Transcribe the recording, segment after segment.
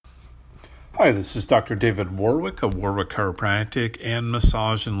Hi, this is Dr. David Warwick of Warwick Chiropractic and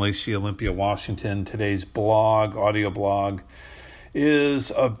Massage in Lacey, Olympia, Washington. Today's audio blog,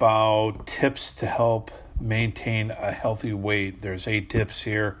 is about tips to help maintain a healthy weight. There's 8 tips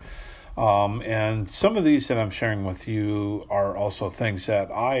here. And some of these that I'm sharing with you are also things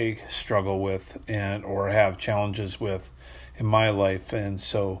that I struggle with or have challenges with in my life. And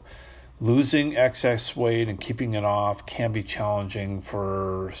so losing excess weight and keeping it off can be challenging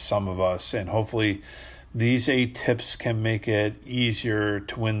for some of us, and hopefully these 8 tips can make it easier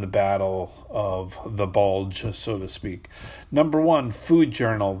to win the battle of the bulge, so to speak. Number 1, food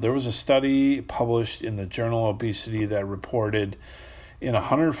journal. There was a study published in the journal Obesity that reported in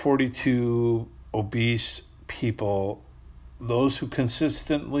 142 obese people, those who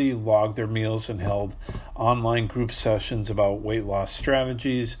consistently logged their meals and held online group sessions about weight loss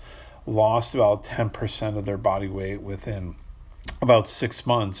strategies lost about 10% of their body weight within about 6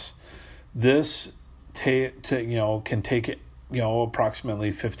 months. This can take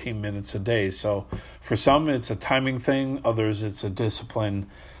approximately 15 minutes a day. So for some it's a timing thing, others it's a discipline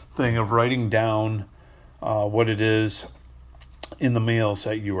thing of writing down what it is in the meals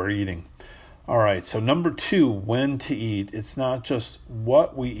that you are eating. All right, so number 2, when to eat. It's not just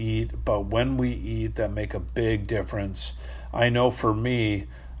what we eat, but when we eat that make a big difference. I know for me,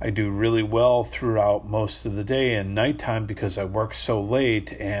 I do really well throughout most of the day and nighttime because I work so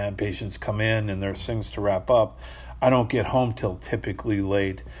late and patients come in and there's things to wrap up. I don't get home till typically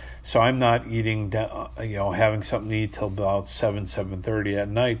late. So I'm not eating, having something to eat till about 7:30 at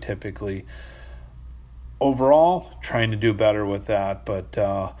night typically. Overall, trying to do better with that, but they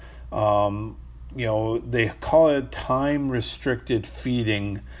call it time-restricted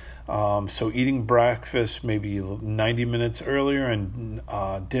feeding. So eating breakfast maybe 90 minutes earlier and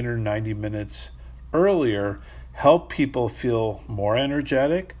dinner 90 minutes earlier help people feel more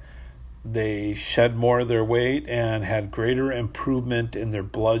energetic. They shed more of their weight and had greater improvement in their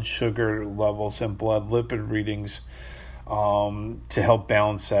blood sugar levels and blood lipid readings to help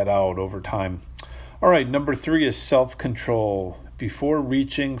balance that out over time. All right, number 3 is self-control. Before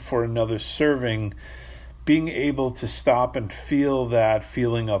reaching for another serving, being able to stop and feel that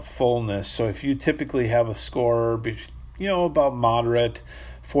feeling of fullness. So if you typically have a score, about moderate,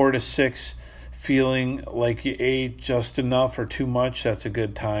 4 to 6, feeling like you ate just enough or too much, that's a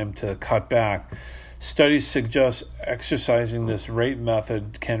good time to cut back. Studies suggest exercising this rate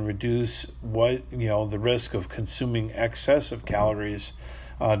method can reduce the risk of consuming excessive calories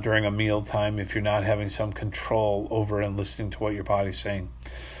during a meal time if you're not having some control over and listening to what your body's saying.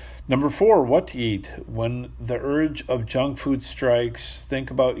 Number 4, what to eat. When the urge of junk food strikes, think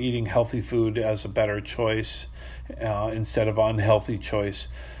about eating healthy food as a better choice instead of unhealthy choice.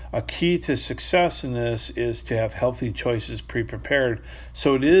 A key to success in this is to have healthy choices pre-prepared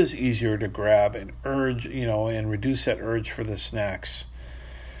so it is easier to grab and and reduce that urge for the snacks.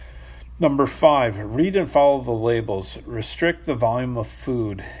 Number 5, read and follow the labels. Restrict the volume of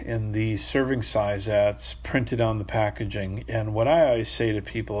food in the serving size that's printed on the packaging. And what I always say to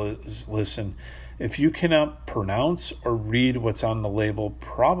people is, listen, if you cannot pronounce or read what's on the label,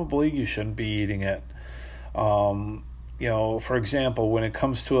 probably you shouldn't be eating it. For example, when it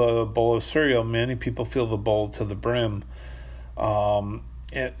comes to a bowl of cereal, many people fill the bowl to the brim,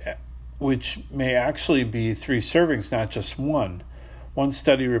 which may actually be 3 servings, not just 1. One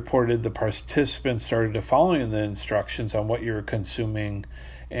study reported the participants started following the instructions on what you were consuming,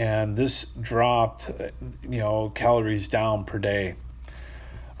 and this dropped, calories down per day.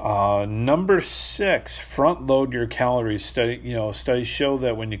 Number 6, front load your calories. Studies show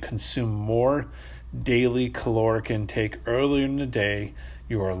that when you consume more daily caloric intake earlier in the day,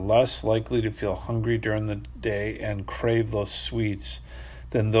 you are less likely to feel hungry during the day and crave those sweets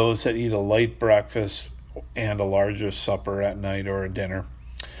than those that eat a light breakfast and a larger supper at night or a dinner.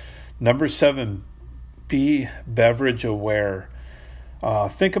 Number 7, be beverage aware.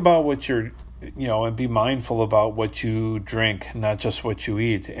 Think about what and be mindful about what you drink, not just what you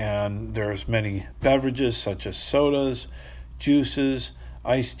eat. And there's many beverages such as sodas, juices,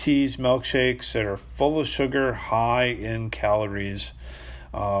 iced teas, milkshakes that are full of sugar, high in calories.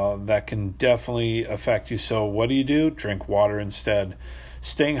 That can definitely affect you. So what do? Drink water instead.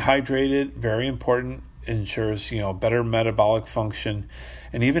 Staying hydrated, very important, ensures better metabolic function,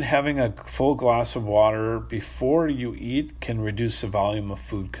 and even having a full glass of water before you eat can reduce the volume of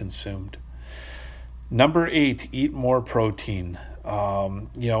food consumed. Number 8, eat more protein.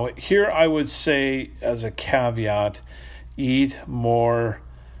 Here I would say as a caveat, eat more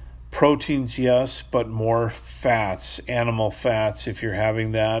proteins, yes, but more fats, animal fats if you're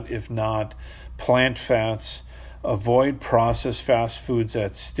having that. If not, plant fats. Avoid processed fast foods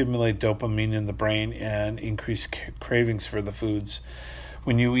that stimulate dopamine in the brain and increase cravings for the foods.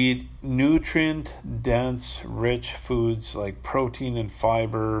 When you eat nutrient-dense, rich foods like protein and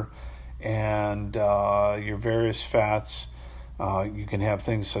fiber and your various fats, you can have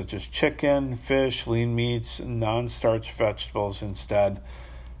things such as chicken, fish, lean meats, non-starch vegetables instead.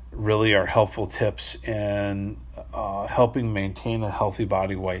 Really are helpful tips in helping maintain a healthy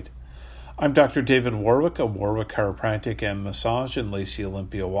body weight. I'm Dr. David Warwick of Warwick Chiropractic and Massage in Lacey,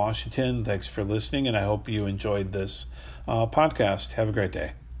 Olympia, Washington. Thanks for listening, and I hope you enjoyed this podcast. Have a great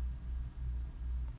day.